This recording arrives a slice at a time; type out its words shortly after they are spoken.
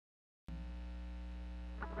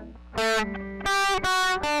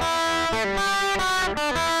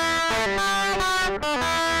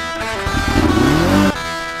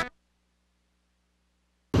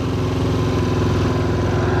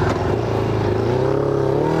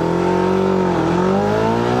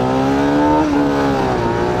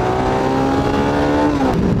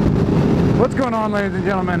What's going on, ladies and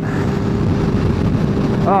gentlemen?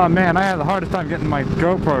 Oh man, I had the hardest time getting my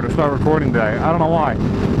GoPro to start recording today. I don't know why.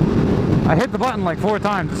 I hit the button like 4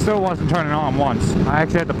 times, it still wasn't turning on once. I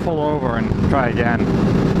actually had to pull over and try again.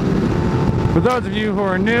 For those of you who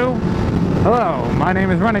are new, hello, my name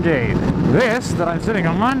is Renegade. This that I'm sitting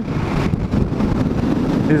on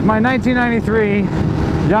is my 1993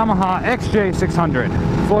 Yamaha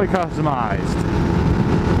XJ600, fully customized.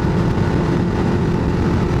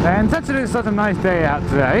 And since it is such a nice day out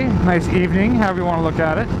today, nice evening, however you want to look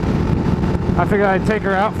at it, I figured I'd take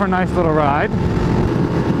her out for a nice little ride.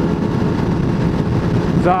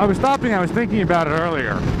 So I was thinking about it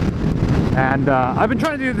earlier. And I've been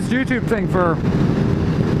trying to do this YouTube thing for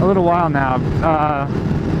a little while now, a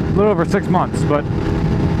little over 6 months, but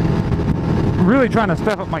really trying to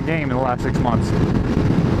step up my game in the last 6 months.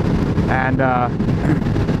 And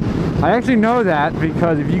I actually know that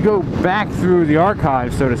because if you go back through the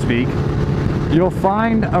archives, so to speak, you'll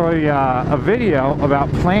find a video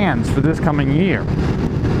about plans for this coming year.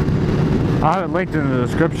 I'll have it linked in the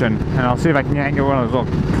description, and I'll see if I can get one of those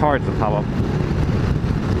little cards to pop up.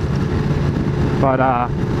 But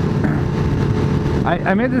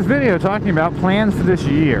I made this video talking about plans for this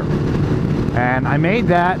year, and I made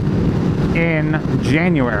that in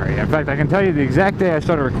January. In fact, I can tell you the exact day I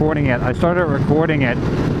started recording it. I started recording it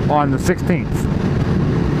on the 16th.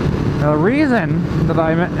 Now the reason that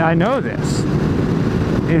I know this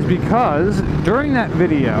is because during that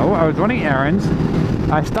video I was running errands.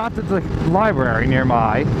 I stopped at the library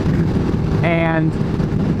nearby and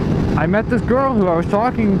I met this girl who I was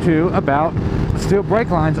talking to about steel brake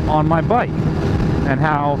lines on my bike, and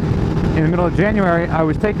how in the middle of January I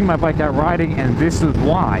was taking my bike out riding, and this is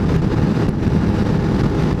why.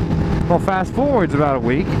 Well, fast forwards about a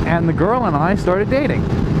week and the girl and I started dating.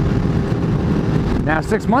 Now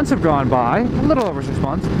 6 months have gone by, a little over 6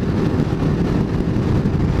 months.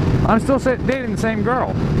 I'm still dating the same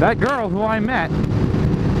girl. That girl who I met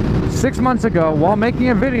 6 months ago while making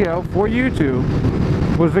a video for YouTube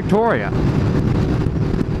was Victoria.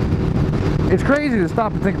 It's crazy to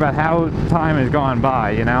stop and think about how time has gone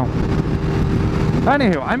by, you know?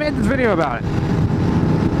 Anywho, I made this video about it.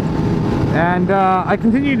 And I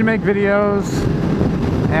continue to make videos,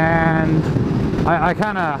 and I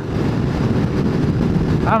kind of,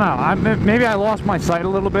 I don't know, maybe I lost my sight a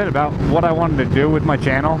little bit about what I wanted to do with my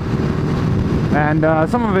channel. And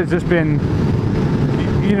some of it's just been,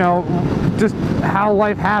 you know, just how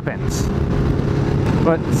life happens.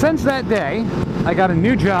 But since that day, I got a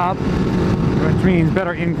new job, which means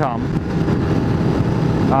better income.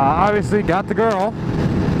 Obviously got the girl,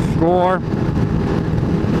 score,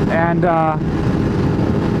 and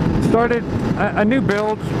started a new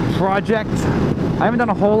build project. I haven't done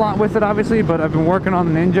a whole lot with it, obviously, but I've been working on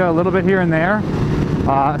the Ninja a little bit here and there.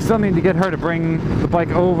 I still need to get her to bring the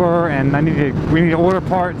bike over, and we need to order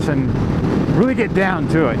parts and really get down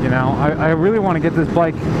to it, you know. I really want to get this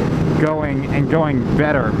bike going and going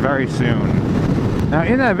better very soon. Now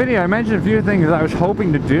in that video I mentioned a few things that I was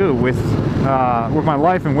hoping to do with my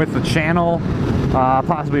life and with the channel.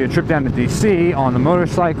 Possibly a trip down to DC on the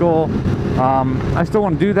motorcycle. I still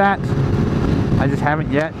want to do that. I just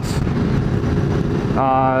haven't yet.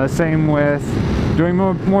 Same with doing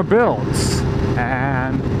more builds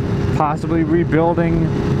and possibly rebuilding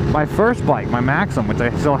my first bike, my Maxim, which I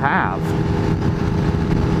still have.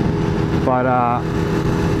 But I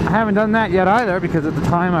haven't done that yet either, because at the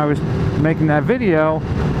time I was making that video,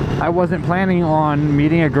 I wasn't planning on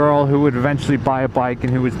meeting a girl who would eventually buy a bike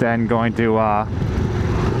and who was then going to,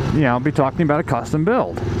 you know, be talking about a custom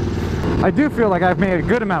build. I do feel like I've made a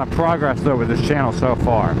good amount of progress though with this channel so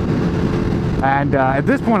far. And at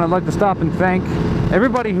this point I'd like to stop and thank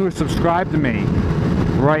everybody who has subscribed to me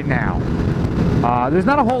right now. There's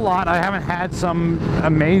not a whole lot. I haven't had some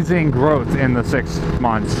amazing growth in the 6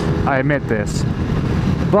 months, I admit this.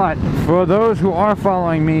 But for those who are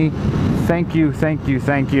following me, thank you, thank you,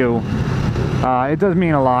 thank you. It does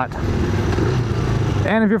mean a lot.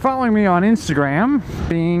 And if you're following me on Instagram,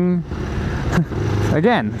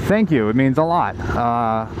 again, thank you, it means a lot.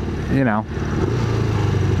 You know,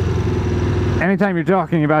 anytime you're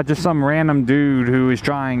talking about just some random dude who is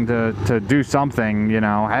trying to do something, you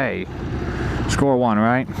know, hey, score one,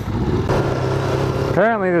 right?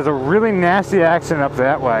 Apparently there's a really nasty accident up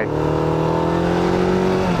that way.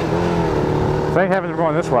 Thank heavens we're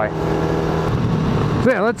going this way.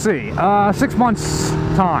 So yeah, let's see. 6 months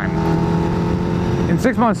time. In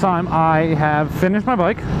 6 months time, I have finished my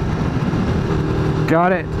bike.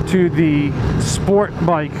 Got it to the sport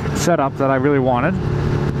bike setup that I really wanted.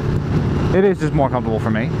 It is just more comfortable for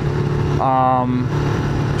me.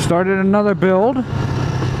 Started another build.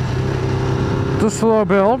 It's a slow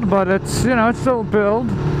build, but it's, you know, it's still a build.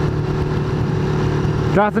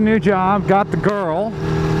 Got the new job, got the girl.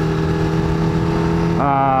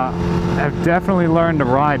 I've definitely learned to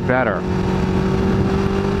ride better.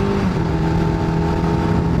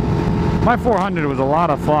 My 400 was a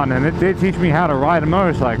lot of fun, and it did teach me how to ride a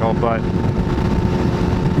motorcycle, but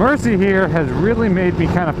Mercy here has really made me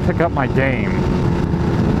kind of pick up my game.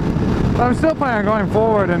 But I'm still planning on going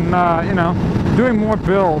forward and, you know, doing more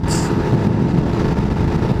builds.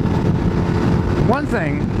 One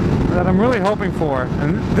thing that I'm really hoping for,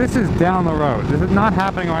 and this is down the road, this is not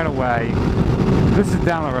happening right away, this is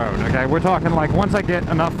down the road, okay? We're talking like once I get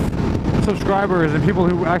enough subscribers and people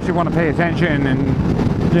who actually want to pay attention, and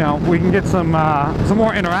you know, we can get some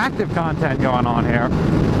more interactive content going on here.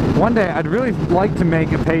 One day I'd really like to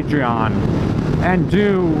make a Patreon and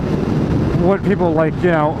do what people like,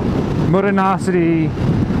 you know, Motonicity.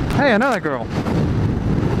 Hey, another girl.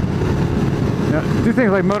 You know, do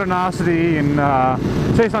things like Motonicity and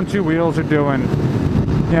Chase on Two Wheels are doing.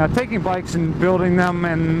 You know, taking bikes and building them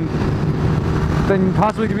and then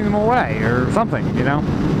possibly giving them away or something, you know.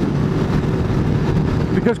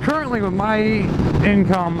 Because currently with my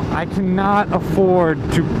income, I cannot afford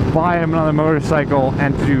to buy another motorcycle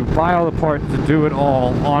and to buy all the parts to do it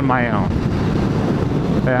all on my own.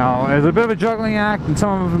 You know, it's a bit of a juggling act, and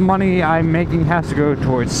some of the money I'm making has to go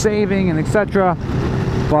towards saving and etc.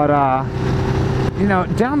 But, you know,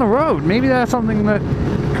 down the road, maybe that's something that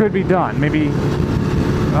could be done. Maybe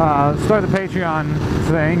start the Patreon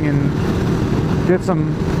thing and get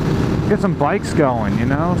some bikes going, you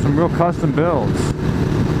know, some real custom builds.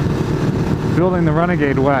 Building the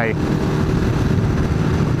Renegade way.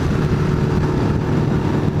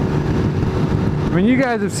 I mean, you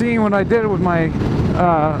guys have seen what I did with my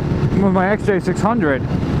XJ600,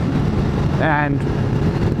 and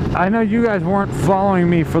I know you guys weren't following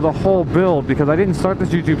me for the whole build because I didn't start this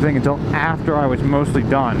YouTube thing until after I was mostly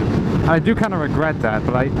done. I do kind of regret that,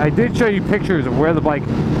 but I did show you pictures of where the bike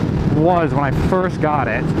was when I first got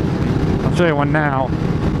it. I'll show you one now.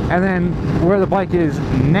 And then where the bike is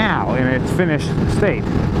now in its finished state.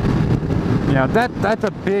 You know, that's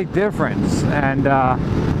a big difference. And,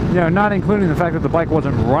 you know, not including the fact that the bike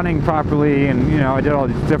wasn't running properly, and, you know, I did all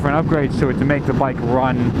these different upgrades to it to make the bike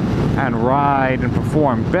run and ride and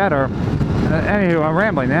perform better. Anywho, I'm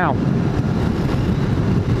rambling now.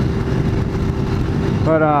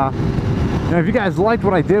 But, you know, if you guys liked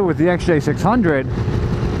what I did with the XJ600,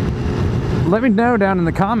 let me know down in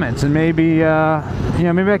the comments, and maybe, you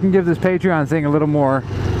know, maybe I can give this Patreon thing a little more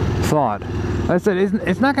thought. Like I said,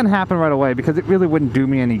 it's not going to happen right away because it really wouldn't do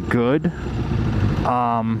me any good.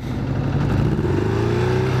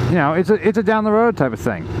 You know, it's a down the road type of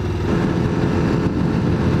thing.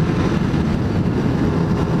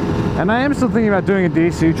 And I am still thinking about doing a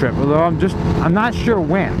DC trip, although I'm not sure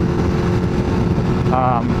when.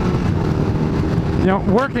 You know,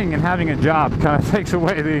 working and having a job kind of takes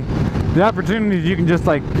away the opportunities you can just,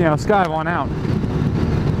 like, you know, sky one out.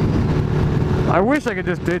 I wish I could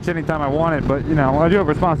just ditch anytime I wanted, but, you know, I do have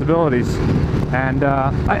responsibilities. And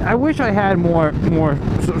I wish I had more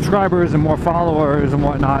subscribers and more followers and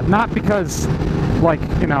whatnot. Not because, like,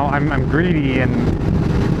 you know, I'm greedy and,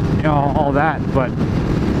 you know, all that, but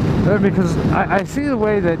because I see the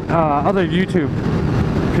way that other YouTube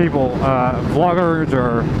people, vloggers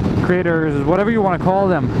or creators, whatever you want to call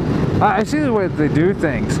them, I see the way that they do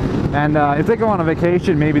things. And if they go on a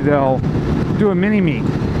vacation, maybe they'll do a mini-meet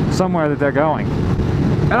somewhere that they're going.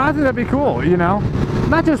 And I think that'd be cool, you know?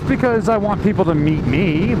 Not just because I want people to meet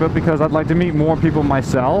me, but because I'd like to meet more people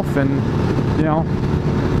myself. And, you know,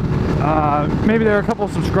 maybe there are a couple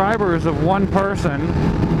of subscribers of one person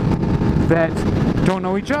that don't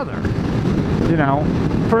know each other. You know,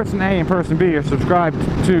 person A and person B are subscribed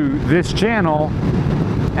to this channel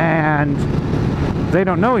and they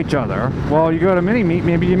don't know each other. Well, you go to mini-meet,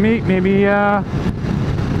 maybe you meet, maybe,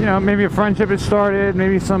 you know, maybe a friendship is started,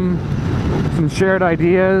 maybe some shared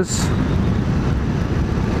ideas.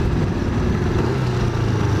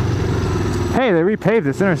 Hey, they repaved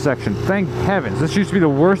this intersection. Thank heavens. This used to be the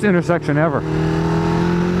worst intersection ever.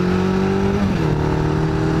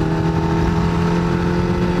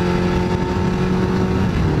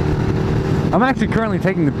 I'm actually currently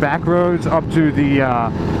taking the back roads up to the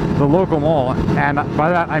the local mall, and by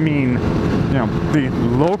that I mean, you know, the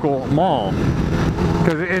local mall,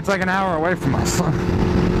 because it's like an hour away from us.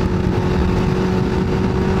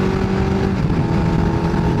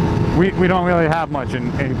 We don't really have much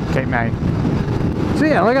in Cape May. So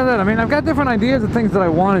yeah, like I said, I mean, I've got different ideas of things that I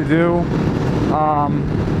want to do.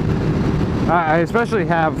 I especially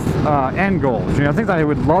have end goals, you know, things I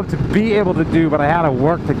would love to be able to do, but I had to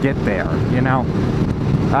work to get there, you know.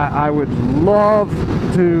 I would love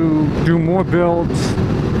to do more builds.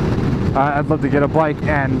 I'd love to get a bike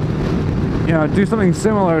and, you know, do something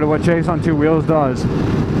similar to what Chase on Two Wheels does,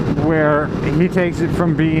 where he takes it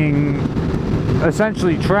from being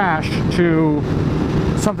essentially trash to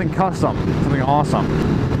something custom, something awesome.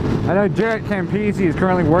 I know Jarrett Campisi is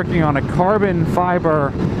currently working on a carbon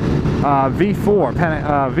fiber V4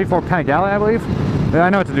 Panigale, I believe. I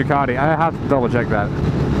know it's a Ducati. I have to double check that.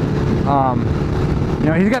 You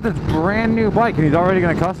know, he's got this brand new bike and he's already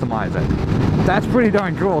going to customize it. That's pretty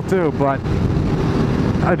darn cool too. But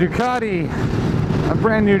a Ducati, a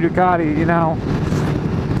brand new Ducati, you know,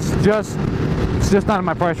 it's just not in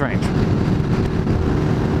my price range.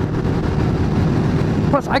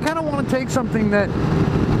 Plus, I kind of want to take something that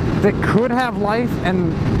could have life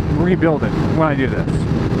and rebuild it when I do this.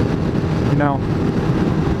 You know,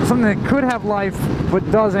 something that could have life but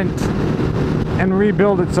doesn't, and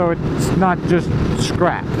rebuild it so it's not just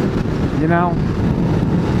scrap. You know,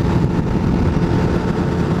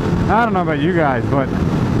 I don't know about you guys, but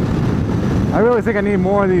I really think I need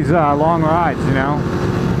more of these long rides. You know.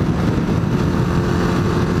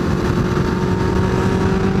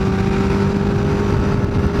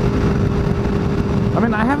 I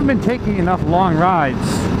mean, I haven't been taking enough long rides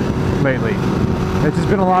lately. It's just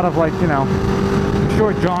been a lot of, like, you know,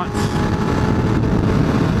 short jaunts.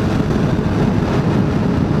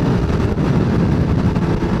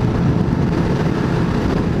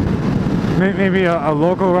 Maybe a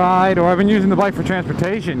local ride, or I've been using the bike for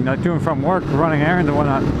transportation, like to and from work, running errands and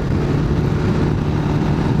whatnot.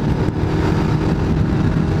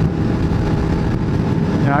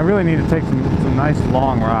 Yeah, I really need to take some nice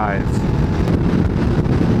long rides.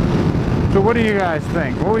 So what do you guys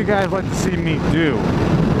think? What would you guys like to see me do?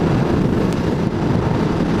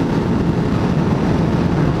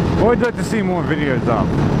 What would you like to see more videos of?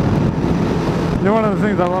 You know, one of the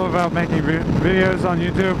things I love about making videos on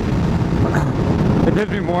YouTube, it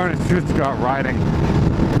gives me more enthusiasm about riding.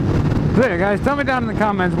 So yeah, guys, tell me down in the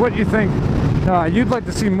comments what you think you'd like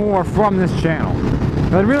to see more from this channel.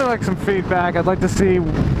 I'd really like some feedback. I'd like to see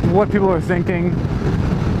what people are thinking.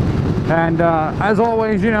 And as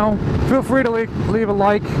always, you know, feel free to leave a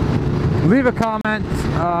like, leave a comment.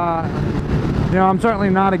 You know, I'm certainly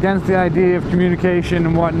not against the idea of communication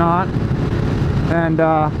and whatnot. And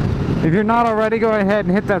if you're not already, go ahead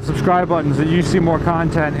and hit that subscribe button so you see more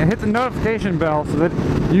content, and hit the notification bell so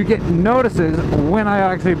that you get notices when I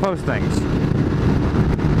actually post things.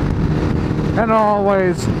 And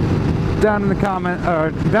always, down in the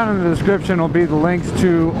down in the description will be the links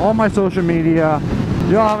to all my social media.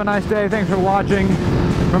 Y'all have a nice day. Thanks for watching.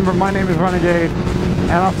 Remember, my name is Renegade,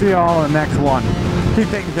 and I'll see you all in the next one. Keep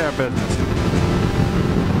taking care of business.